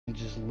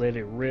just let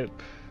it rip.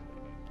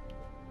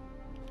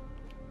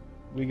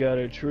 We got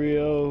a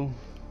trio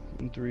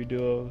and 3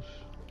 duos.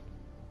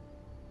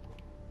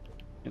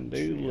 And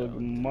they look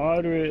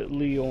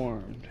moderately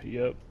armed.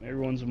 Yep,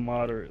 everyone's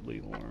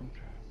moderately armed.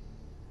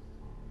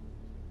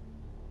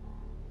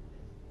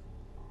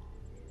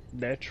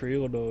 That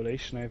trio though, they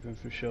sniping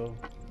for sure.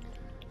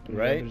 And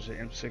Right? There's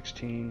an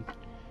M16.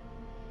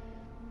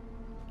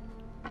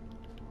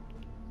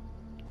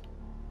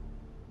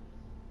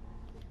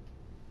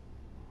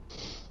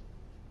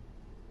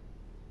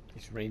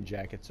 These rain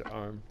jackets are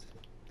armed.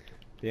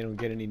 They don't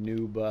get any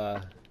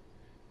noob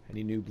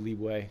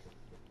leeway.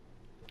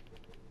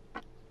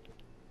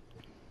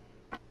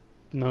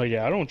 No,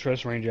 yeah, I don't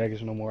trust rain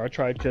jackets no more. I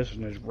tried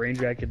testing this rain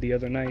jacket the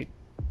other night.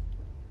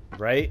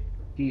 Right?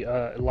 He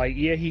like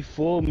yeah, he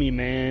fooled me,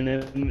 man.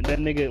 And that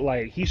nigga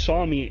like he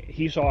saw me.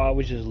 He saw I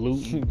was just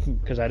looting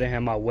because I didn't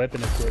have my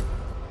weapon equipped.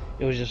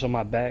 It was just on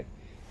my back,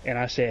 and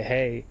I said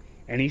hey,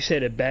 and he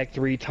said it back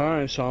 3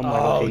 times. So I'm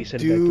like, okay, he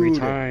said it back 3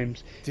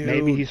 times. Dude.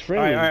 Maybe he's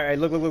friendly. All right.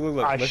 Look.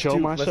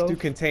 Let's do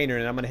container,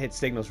 and I'm gonna hit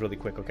signals really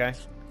quick, okay?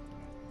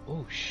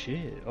 Oh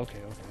shit. Okay.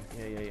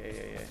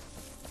 Yeah.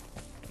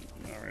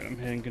 All right, I'm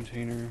hitting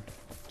container.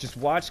 Just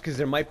watch, because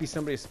there might be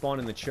somebody spawned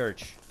in the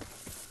church.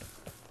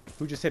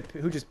 Who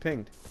just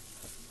pinged?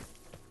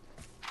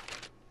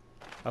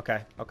 Okay.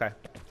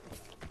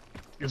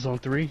 It's on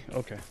 3.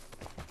 Okay.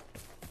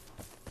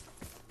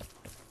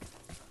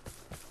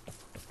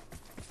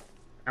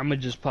 I'm gonna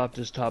just pop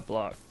this top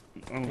lock.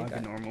 Unlock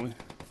it normally.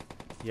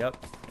 Yep.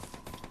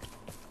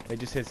 They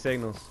just hit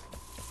signals.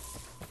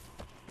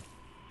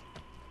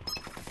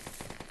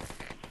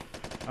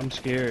 I'm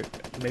scared.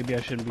 Maybe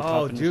I shouldn't be popping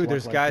Oh, this dude, lock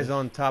there's like guys this.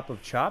 on top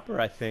of Chopper,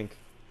 I think.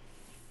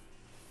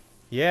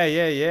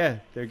 Yeah.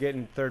 They're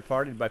getting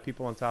third-partied by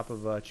people on top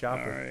of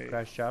Chopper. All right.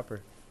 Crash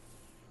Chopper.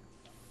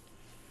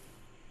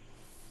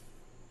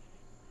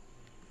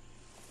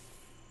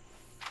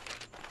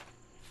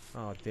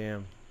 Oh,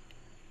 damn.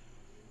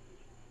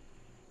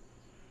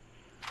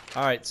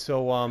 All right,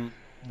 so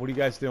what are you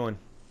guys doing?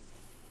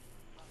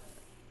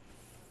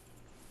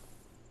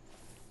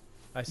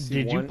 I see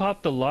Did one. you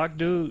pop the lock,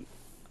 dude?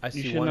 I You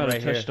see should one not right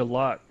have here. touched the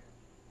lock.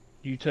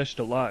 You touched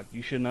the lock.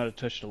 You should not have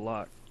touched the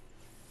lock.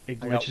 It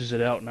I got- glitches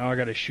it out. Now I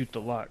gotta shoot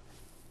the lock.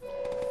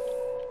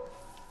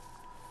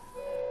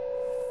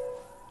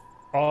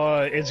 Oh,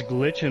 it's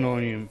glitching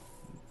on you.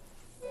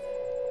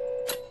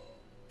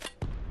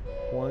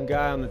 One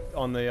guy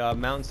on the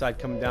mountainside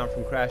coming down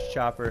from Crash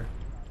Chopper.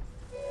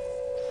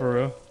 For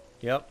real.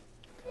 Yep.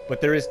 But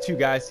there is 2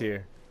 guys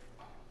here.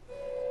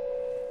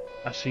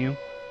 I see him.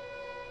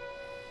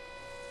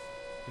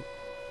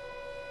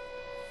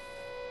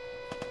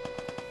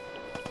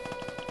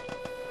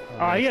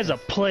 Oh, he has a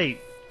plate.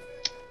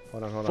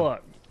 Hold on.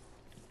 Fuck.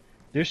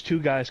 There's 2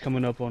 guys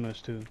coming up on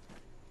us too.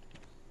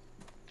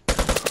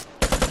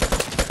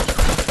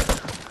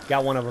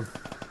 Got one of them.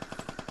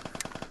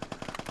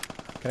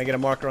 Can I get a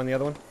marker on the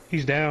other one?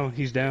 He's down.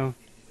 He's down.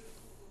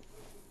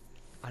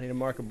 I need a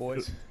marker,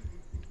 boys.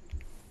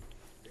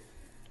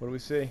 What do we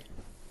see?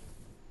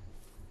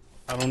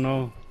 I don't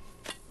know.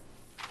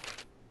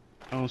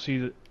 I don't see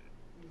the.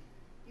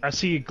 I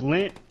see a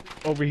glint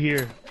over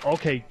here.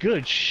 Okay,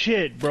 good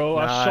shit, bro.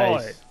 I saw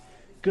Nice. it.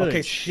 Good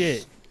Okay,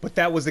 shit. But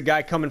that was the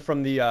guy coming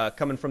from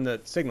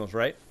the signals,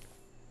 right?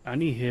 I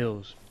need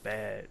heals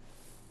bad.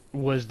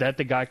 Was that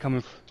the guy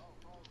coming?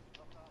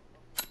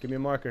 Give me a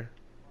marker.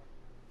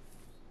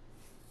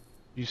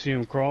 You see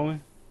him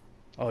crawling?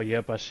 Oh,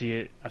 yep, I see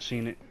it. I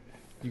seen it.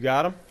 You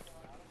got him?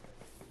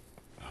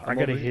 I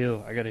gotta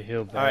heal. I gotta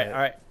heal bad. All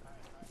right.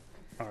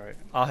 All right.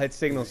 I'll hit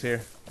signals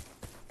here.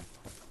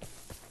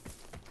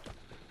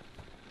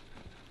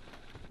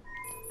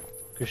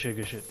 Good shit.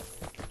 Good shit.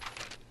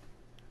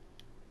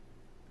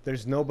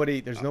 There's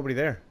nobody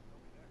there.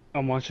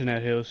 I'm watching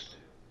that hills.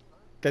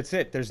 That's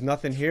it. There's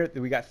nothing here.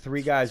 We got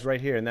 3 guys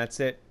right here, and that's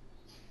it.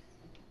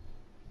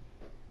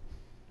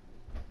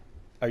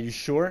 Are you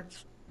sure?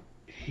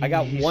 I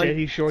got he one. Said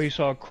he's sure he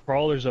saw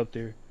crawlers up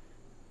there.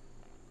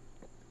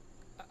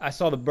 I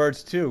saw the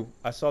birds too.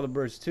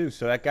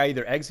 So that guy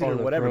either exited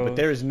or whatever. crows. But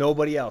there is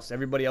nobody else.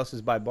 Everybody else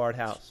is by Bard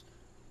House.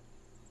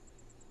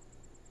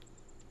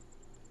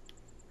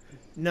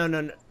 No.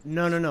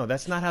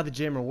 That's not how the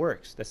jammer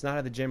works.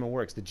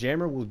 The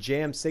jammer will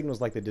jam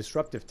signals like the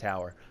disruptive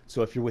tower.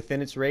 So if you're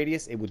within its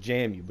radius, it will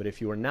jam you. But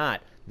if you are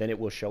not, then it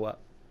will show up.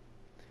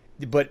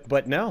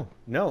 But no,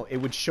 it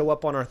would show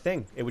up on our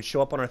thing. It would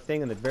show up on our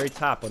thing in the very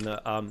top on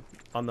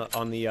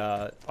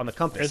the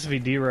compass.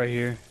 SVD right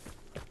here.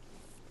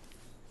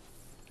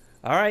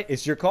 All right,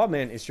 it's your call,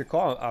 man. It's your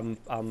call.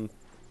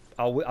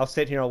 I'll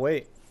sit here. I'll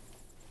wait.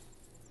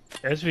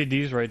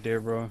 SVD's right there,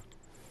 bro.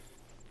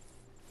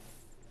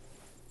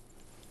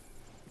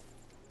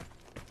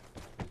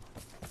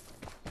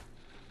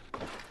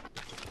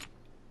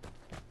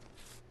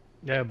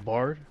 Yeah,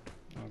 Bard.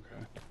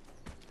 Okay.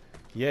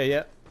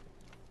 Yeah.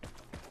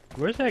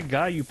 Where's that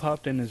guy you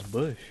popped in this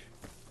bush?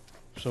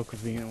 So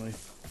conveniently.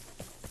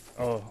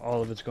 Oh,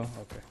 all of it's gone?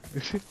 Okay.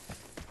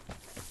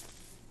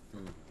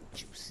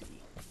 Juicy.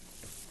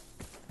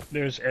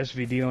 There's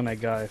SVD on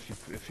that guy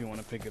if you want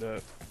to pick it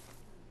up.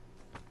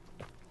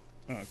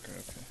 Okay,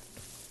 okay.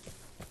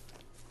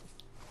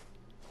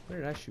 Where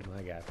did I shoot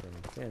my guy from?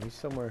 Damn, he's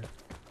somewhere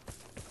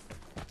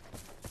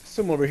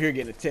over here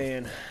getting a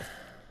tan.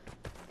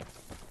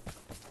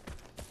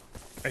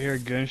 I hear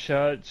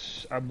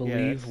gunshots, I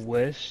believe that's-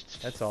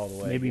 west. That's all the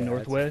way. Maybe yeah,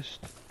 northwest.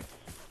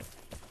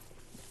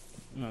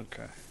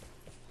 Okay.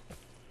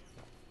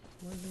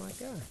 Where's my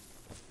guy?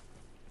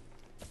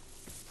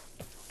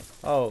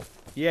 Oh,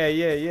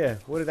 yeah.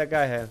 What did that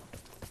guy have?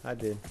 I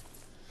did.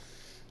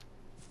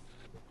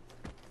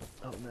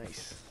 Oh,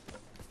 nice.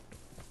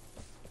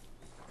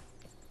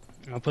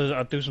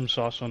 I threw some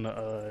sauce on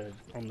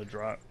the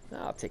drop.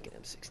 I'll take an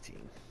M16.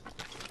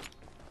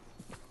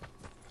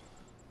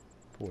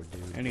 Poor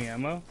dude. Any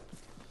ammo?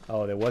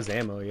 Oh, there was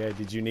ammo. Yeah,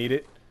 did you need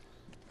it?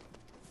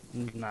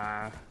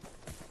 Nah.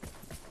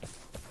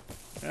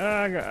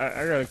 I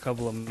got a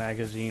couple of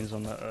magazines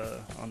on the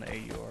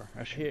AUR.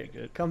 I should Here, be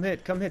good. come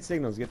hit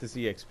signals. Get this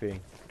EXP.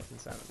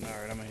 All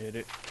right, I'm gonna hit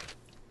it.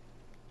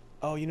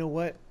 Oh, you know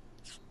what?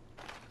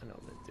 I know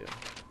what I'm gonna do.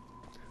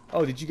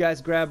 Oh, did you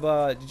guys grab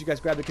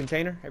the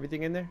container?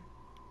 Everything in there?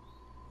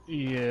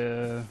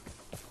 Yeah.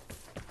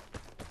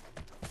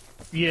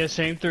 Yeah,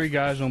 same 3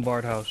 guys on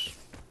Bard House.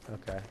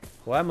 Okay.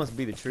 Well, that must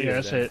be the trio. Yeah,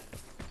 that's then. it.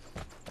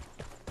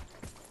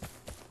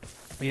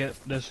 Yeah,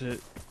 that's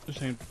it. The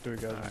same 3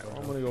 guys. Alright, well,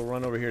 I'm gonna go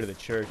run over here to the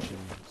church and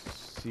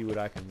see what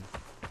I can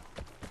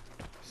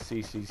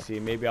see.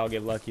 Maybe I'll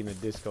get lucky and the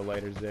disco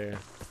lighter's there.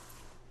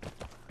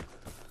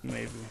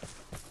 Maybe.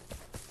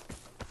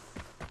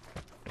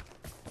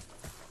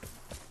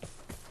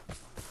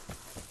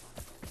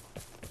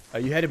 Are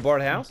you headed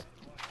Bard House?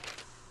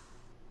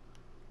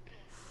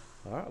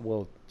 Alright,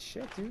 well,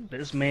 shit, dude.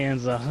 This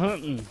man's a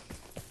hunting.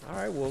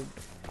 Alright, well,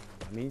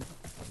 I mean,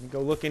 let me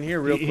go look in here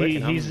real quick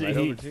and I'm right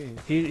over to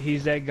you.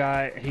 He's that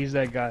guy. He's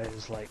that guy.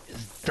 It's like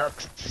it's duck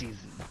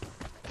season.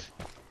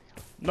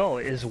 No,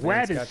 it's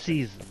wadded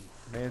season.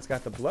 Man's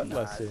got the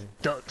bloodlust it's here.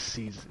 duck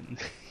season.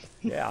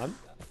 Yeah, I'm.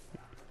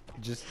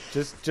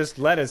 Just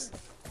let us.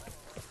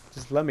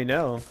 Just let me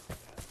know.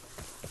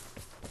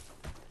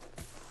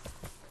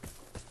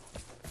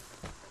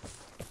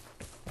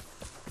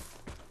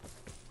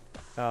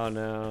 Oh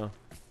no.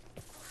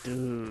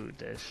 Dude,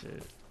 that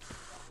shit.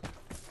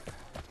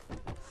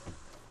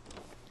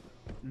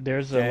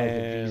 There's a like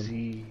a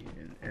VZ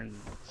and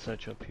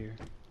such up here.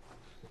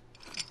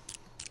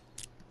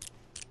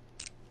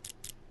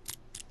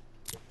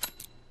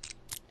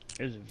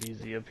 There's a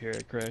VZ up here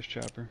at Crash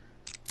Chopper.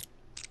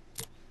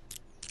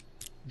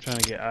 I'm trying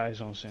to get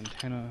eyes on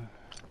Santana.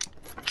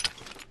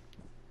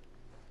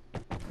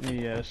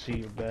 Yeah, I see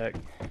your back.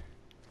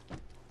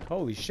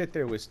 Holy shit,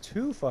 there was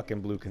 2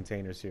 fucking blue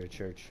containers here at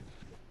church.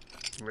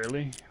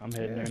 Really? I'm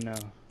heading there now.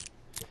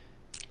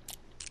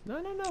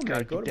 No, man.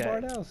 Gotta Go to get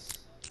Bard that. House.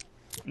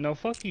 No,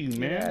 fuck you,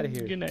 man. outta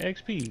here. Getting that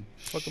XP.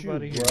 Fuck Shoot, up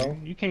out of here. bro.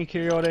 You can't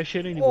carry all that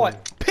shit anyway. Boy,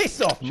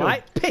 piss off, Sure.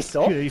 mate. Piss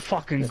off. Yeah, you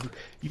fucking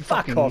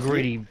off,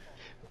 greedy.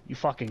 You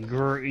fucking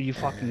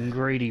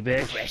greedy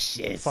bitch.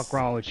 Precious. Fuck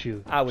wrong with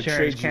you? I would Sharon's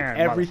trade you Karen,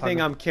 everything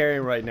motherfucker. I'm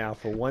carrying right now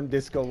for 1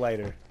 disco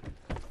lighter.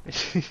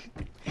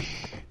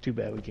 Too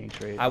bad we can't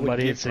trade. I I'm would about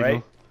to hit give, signal.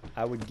 right?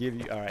 I would give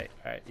you. All right,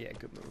 yeah,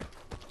 good move.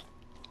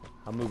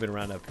 I'm moving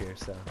around up here,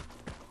 so.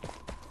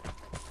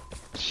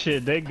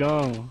 Shit, they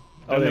gone.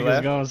 Oh, Them they niggas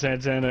left? gone,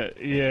 Santana.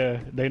 Yeah,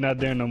 they not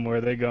there no more.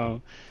 They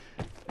gone.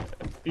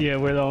 Yeah,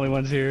 we're the only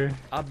ones here.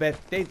 I'll bet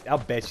you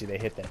they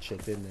hit that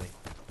shit, didn't they?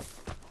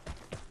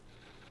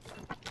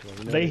 Well,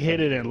 we know They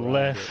hit it fucking and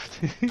robbed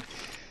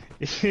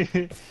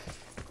left.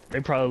 They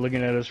probably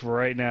looking at us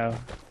right now.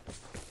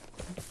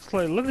 It's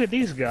like, look at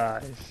these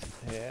guys.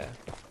 it. Yeah.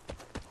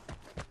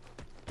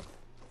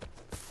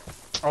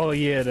 Oh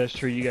yeah, that's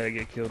true. You gotta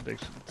get killed to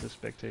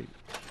spectate.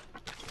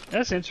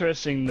 That's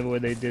interesting the way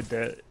they did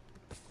that.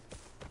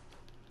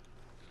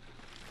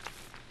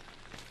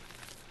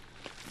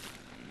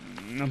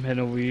 I'm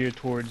heading over here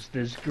towards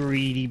this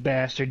greedy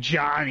bastard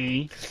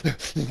Johnny.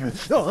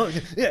 Oh,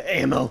 yeah,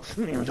 ammo.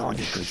 All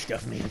this good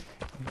stuff, man.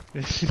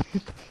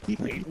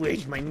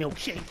 Where's my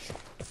milkshake?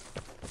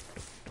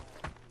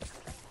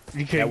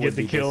 You That couldn't would get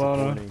the be kill on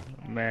him?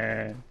 disappointing.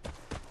 Man.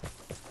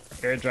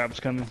 Airdrop's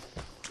coming.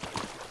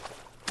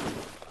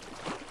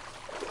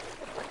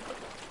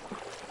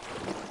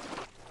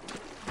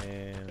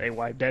 Man, They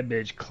wiped that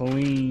bitch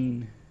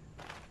clean.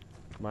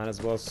 might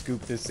as well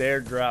scoop this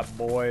airdrop,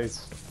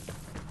 boys.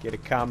 Get a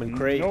common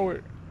crate. Know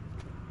it.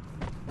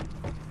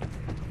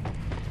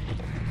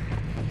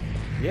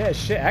 Yeah,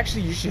 shit.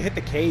 Actually, you should hit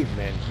the cave,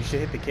 man. You should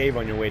hit the cave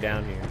on your way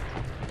down here.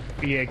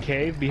 Yeah,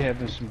 Cave be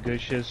having some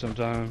good shit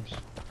sometimes.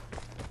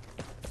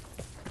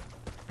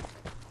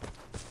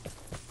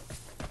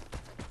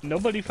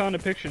 Nobody found a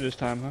picture this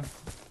time, huh?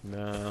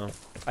 No.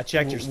 I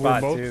checked your We're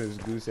spot, both- too. It was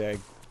goose egg.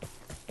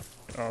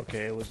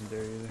 Okay, it wasn't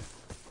there either.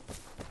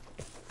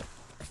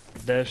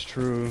 That's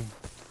true.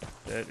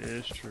 That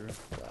is true.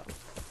 Wow.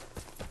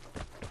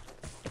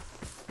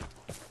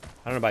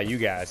 I don't know about you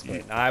guys,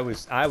 but I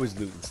was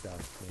looting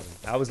stuff,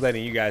 man. I was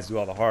letting you guys do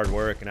all the hard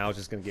work, and I was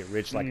just gonna get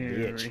rich like a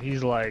bitch.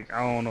 He's like,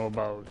 I don't know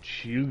about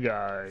you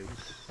guys.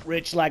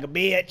 Rich like a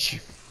bitch.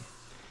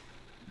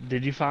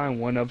 Did you find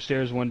one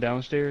upstairs, one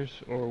downstairs,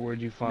 or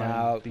where'd you find?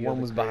 No, the one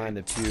other was crate? behind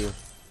the pew.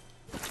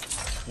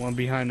 One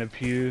behind the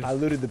pew. I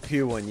looted the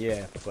pew one,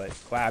 yeah, but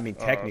well, I mean,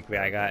 technically,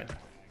 okay, I got.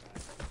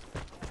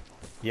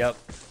 Yep.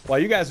 While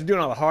you guys were doing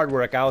all the hard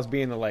work, I was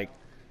being the like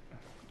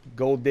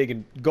gold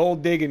digging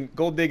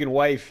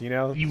wife, you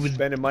know, You was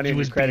spending money You on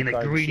was your credit being a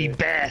card and greedy shit.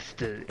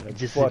 bastard. Like,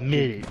 Just fuck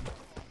admit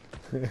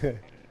you. it.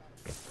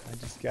 I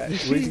just got. What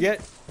did you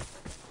get?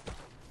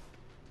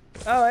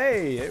 Oh,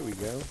 hey, there we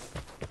go.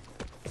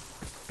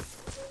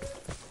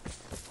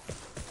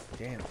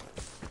 Damn.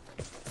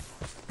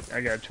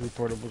 I got 2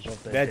 portables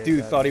off that. That dead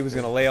dude guy. thought he was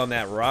gonna lay on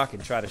that rock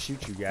and try to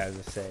shoot you guys.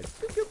 I said,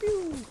 pew, pew,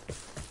 pew.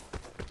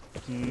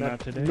 Not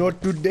today.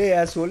 Not today,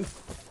 asshole.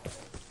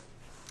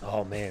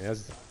 Oh man, that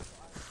was.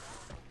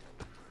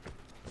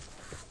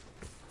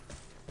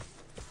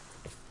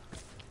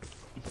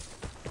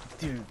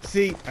 Dude,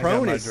 see, got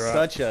prone my is drop.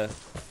 such a.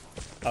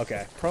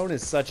 Okay, prone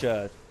is such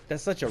a.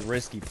 That's such a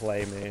risky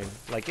play, man.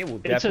 Like it will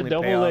It's a definitely pay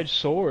off, double-edged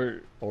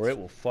sword. or it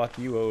will fuck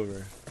you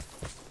over.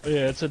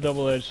 Yeah, it's a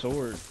double-edged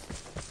sword.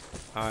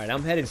 All right,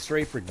 I'm headed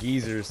straight for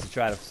geezers to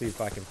try to see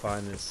if I can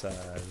find this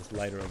this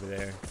lighter over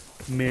there.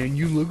 Man,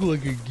 you look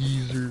like a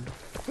geezer.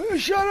 Hey,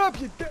 shut up,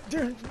 you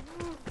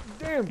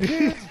damn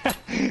kid!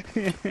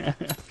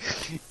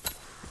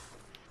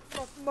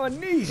 My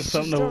niece.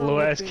 Something the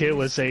little ass kid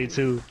would say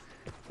too.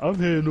 I'm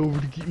heading over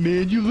to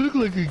man, you look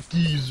like a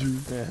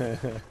geezer.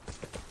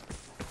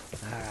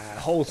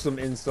 Wholesome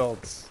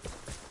insults.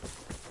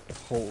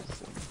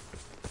 Wholesome.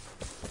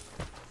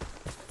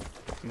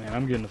 Man,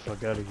 I'm getting the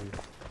fuck out of here.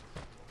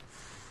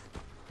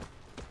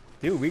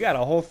 Dude, we got a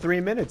whole 3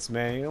 minutes,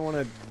 man. You don't want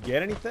to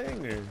get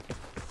anything, or?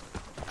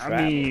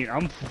 I mean,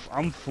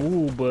 I'm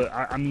full, but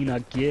I mean, I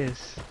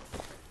guess.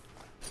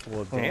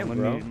 Well, Hold on, damn, let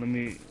bro.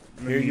 me,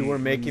 Here you were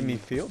making let me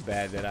feel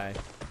bad that I,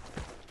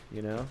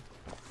 you know.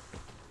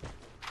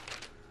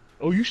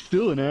 Oh, you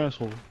still an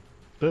asshole.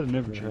 That'll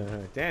never change.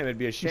 Damn, it'd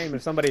be a shame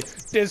if somebody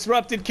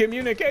disrupted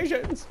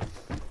communications.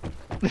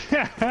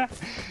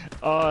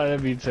 Oh,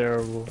 that'd be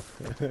terrible.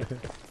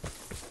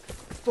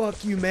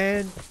 Fuck you,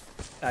 man.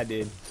 I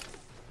did.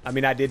 I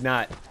mean, I did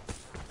not.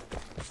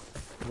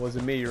 It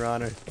wasn't me, Your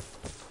Honor.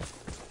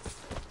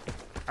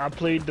 I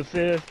played the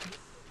 5th.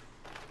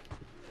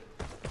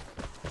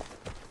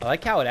 I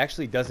like how it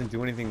actually doesn't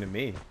do anything to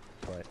me,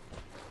 but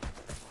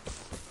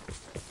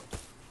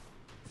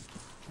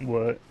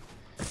What?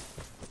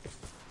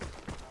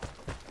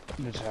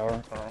 The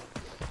tower. Oh.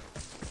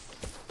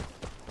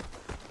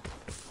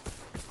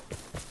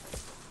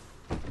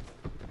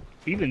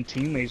 Even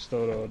teammates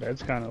though,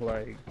 that's kind of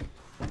like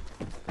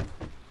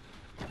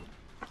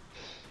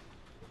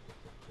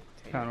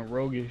kind of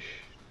roguish,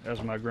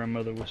 as my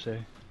grandmother would say.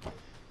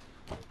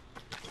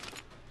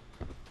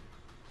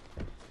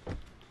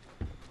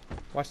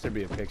 watch there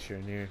be a picture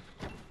in here.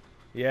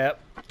 Yep.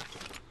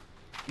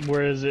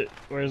 Where is it?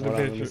 Where's the Hold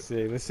on, picture? let's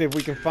see. Let's see if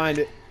we can find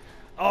it.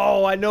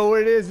 Oh, I know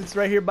where it is. It's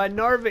right here by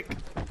Narvik. Did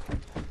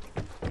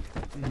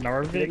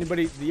Narvik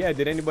anybody? Yeah.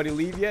 Did anybody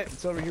leave yet?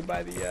 It's over here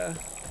by the.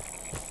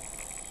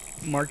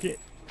 Market.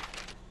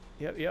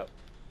 Yep. Yep.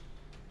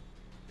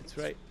 It's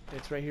right.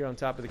 It's right here on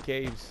top of the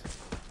caves.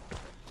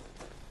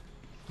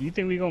 You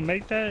think we gonna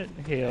make that?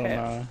 Hell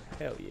nah.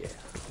 Hell yeah.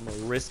 I'm gonna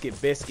risk it,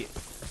 biscuit.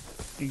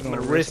 You I'm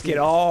gonna risk it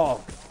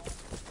all.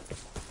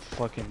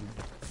 Fucking.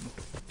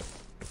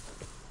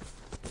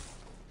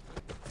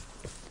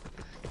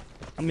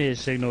 I'm gonna hit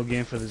signal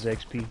again for this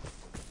XP.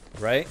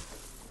 Right?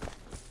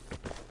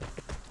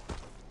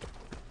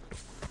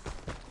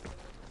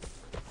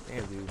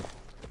 Damn, dude.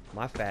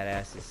 My fat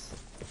ass is.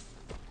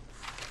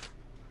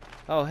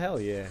 Oh,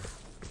 hell yeah.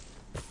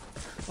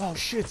 Oh,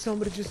 shit.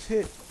 Somebody just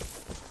hit.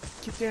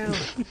 Get down.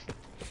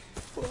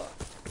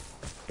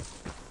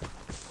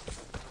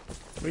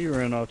 Where you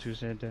ran off to,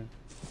 Santa?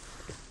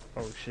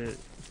 Oh shit.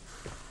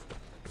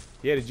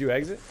 Yeah, did you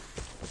exit?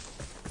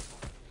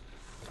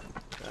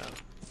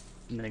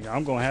 Nigga,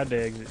 I'm gonna have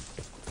to exit.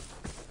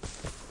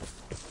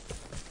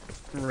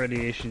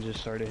 Radiation just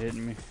started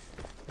hitting me.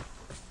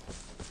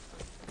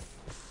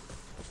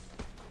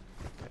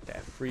 Got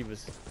that free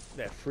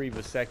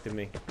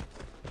vasectomy.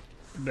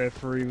 That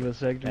free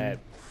vasectomy.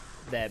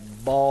 That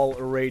ball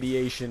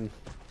irradiation.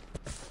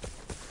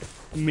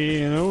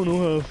 Man, I don't know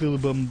how I feel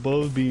about my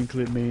balls being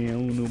clipped, man. I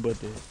don't know about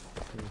that.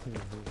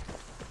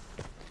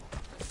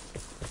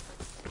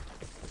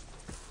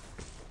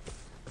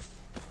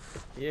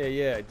 Yeah,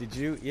 yeah. Did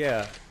you?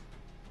 Yeah.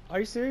 Are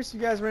you serious? You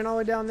guys ran all the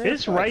way down there?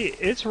 It's Fuck. right.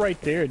 It's right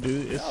there,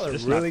 dude. It's, Y'all are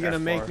it's really not that gonna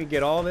make far. me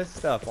get all this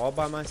stuff all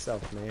by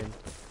myself, man.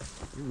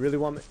 You really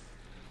want me?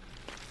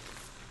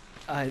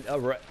 Right.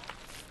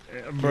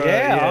 Bro,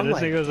 Yeah, yeah, I'm this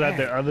like, nigga was at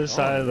the dang, other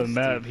side of the this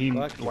map. dude He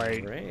fucking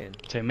like ran.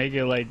 to make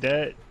it like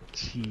that.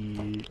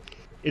 Shit.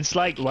 It's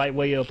like light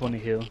way up on the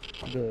hill.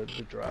 The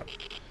drop.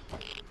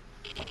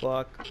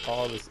 Fuck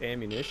all this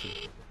ammunition.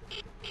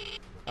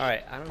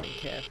 Alright, I don't need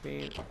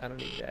caffeine. I don't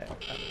need that.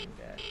 I don't need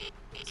that.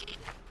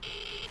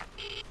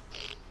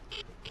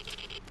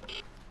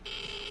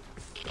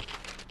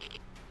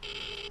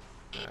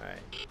 Alright.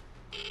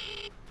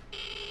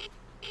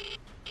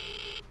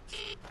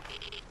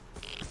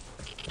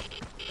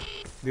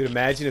 Dude,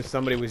 imagine if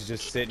somebody was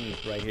just sitting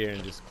right here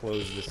and just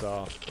closed this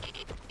off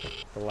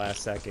the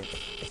last second.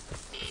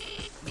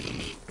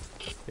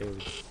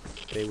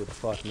 They would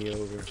fuck me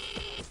over.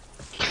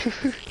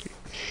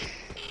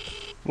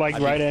 Like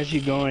right as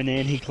you're going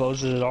in, he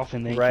closes it off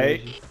and then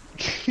right?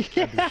 kills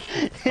you.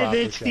 And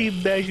then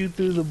Steve bags you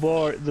through the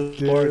bar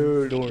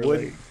door.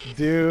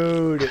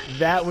 Dude,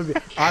 that would be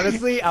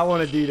honestly. I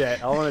want to do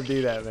that. I want to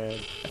do that, man.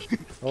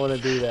 I want to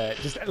do that.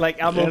 Just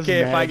like I'm That's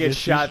okay if I get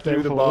shot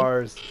through the disrespectful.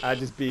 bars. I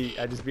just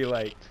be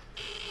like,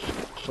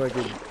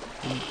 fucking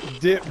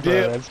dip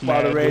That's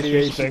while the mad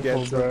radiation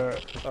disrespectful, gets bro.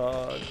 up.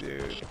 Oh,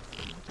 dude.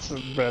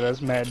 Bro,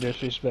 that's mad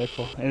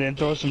disrespectful. And then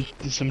throw some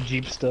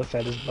Jeep stuff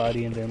at his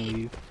body and then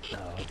leave.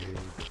 Oh,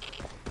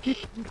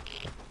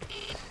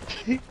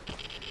 dude.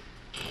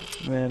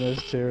 Man,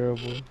 that's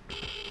terrible.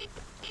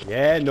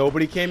 Yeah,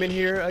 nobody came in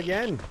here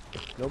again.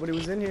 Nobody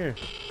was in here.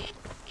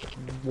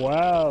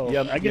 Wow.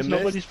 Yeah, I guess you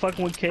nobody's missed.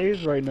 fucking with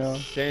caves right now.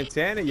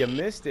 Santana, you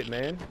missed it,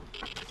 man.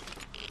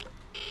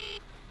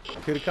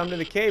 Could have come to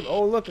the cave.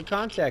 Oh, look, a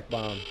contact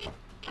bomb.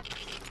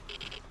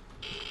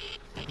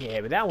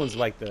 Yeah, but that one's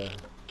like the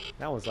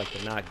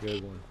not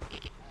good one.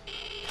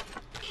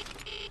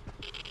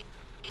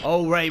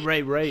 Oh, right.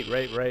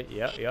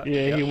 Yep. Yeah,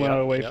 he went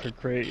away for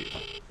crate.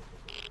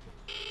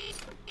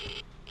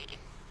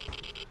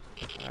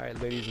 All right,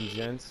 ladies and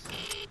gents.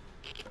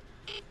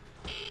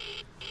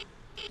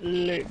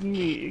 Let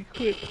me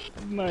equip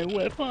my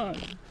weapon.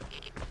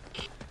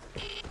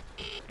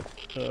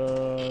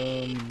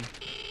 I'm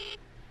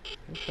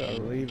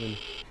leaving.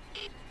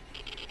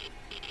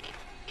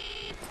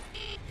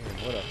 Man,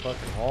 what a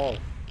fucking haul.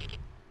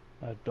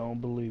 I don't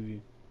believe you.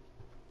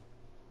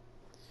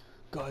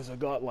 Guys, I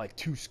got like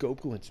 2 scope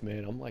glints,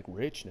 man. I'm like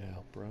rich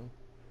now, bro.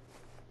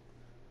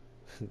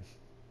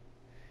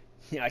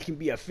 Yeah, I can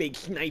be a fake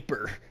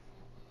sniper.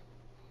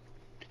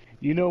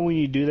 You know when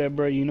you do that,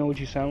 bro, you know what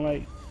you sound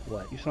like?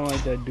 What? You sound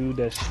like that dude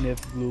that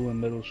sniffed glue in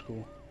middle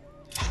school.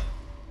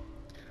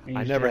 And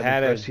I used to never have the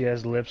had a- crusty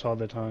ass lips all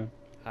the time.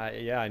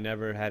 I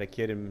never had a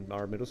kid in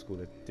our middle school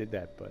that did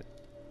that, but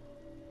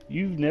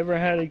You've never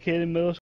had a kid in middle